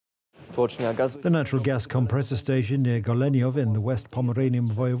The natural gas compressor station near Goleniov in the West Pomeranian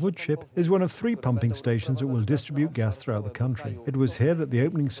Voivodeship is one of 3 pumping stations that will distribute gas throughout the country. It was here that the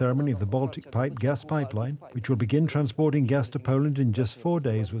opening ceremony of the Baltic Pipe gas pipeline, which will begin transporting gas to Poland in just 4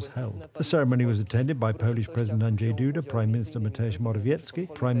 days, was held. The ceremony was attended by Polish President Andrzej Duda, Prime Minister Mateusz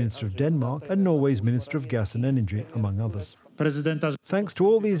Morawiecki, Prime Minister of Denmark, and Norway's Minister of Gas and Energy, among others. Thanks to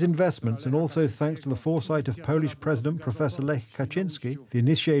all these investments, and also thanks to the foresight of Polish President Professor Lech Kaczynski, the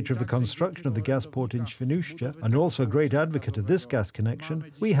initiator of the construction of the gas port in Świnoujście, and also a great advocate of this gas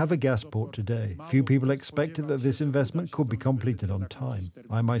connection, we have a gas port today. Few people expected that this investment could be completed on time.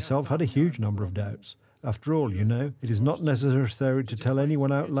 I myself had a huge number of doubts. After all, you know, it is not necessary to tell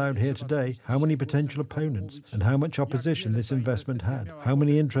anyone out loud here today how many potential opponents and how much opposition this investment had, how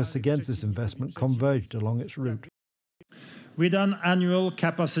many interests against this investment converged along its route. With an annual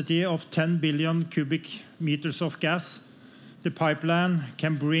capacity of 10 billion cubic meters of gas, the pipeline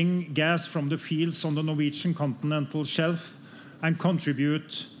can bring gas from the fields on the Norwegian continental shelf and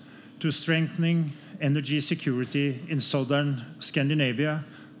contribute to strengthening energy security in southern Scandinavia,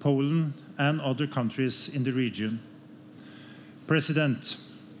 Poland, and other countries in the region. President,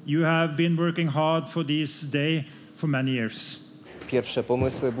 you have been working hard for this day for many years.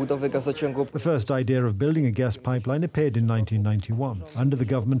 The first idea of building a gas pipeline appeared in 1991, under the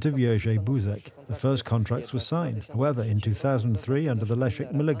government of Jerzy Buzek. The first contracts were signed. However, in 2003, under the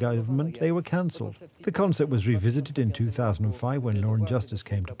Leszek Miller government, they were cancelled. The concept was revisited in 2005 when Law and Justice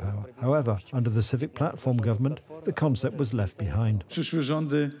came to power. However, under the Civic Platform government, the concept was left behind.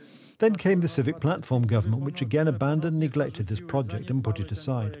 Then came the Civic Platform government, which again abandoned and neglected this project and put it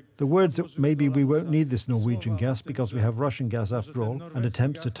aside. The words that maybe we won't need this Norwegian gas because we have Russian gas after all, and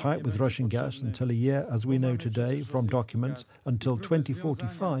attempts to tie it with Russian gas until a year, as we know today from documents, until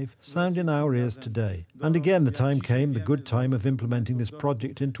 2045, sound in our ears today. And again the time came, the good time of implementing this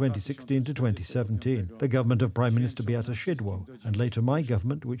project in 2016 to 2017. The government of Prime Minister Beata Szydło, and later my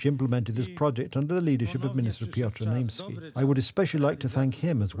government, which implemented this project under the leadership of Minister Piotr Naimski. I would especially like to thank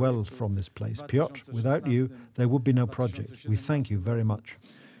him as well from this place. Piotr, without you, there would be no project. We thank you very much.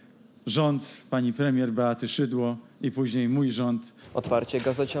 Rząd pani premier Beaty Szydło I później mój rząd. Otwarcie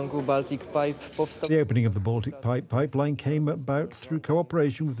gazociągu Baltic Pipe powstał. The opening of the Baltic Pipe pipeline came about through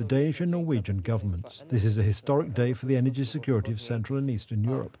cooperation with the Danish and Norwegian governments. This is a historic day for the energy security of Central and Eastern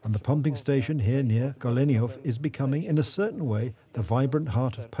Europe, and the pumping station here near Goleniów is becoming, in a certain way, the vibrant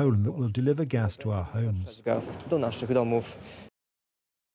heart of Poland that will deliver gas to our homes. Gaz do naszych domów.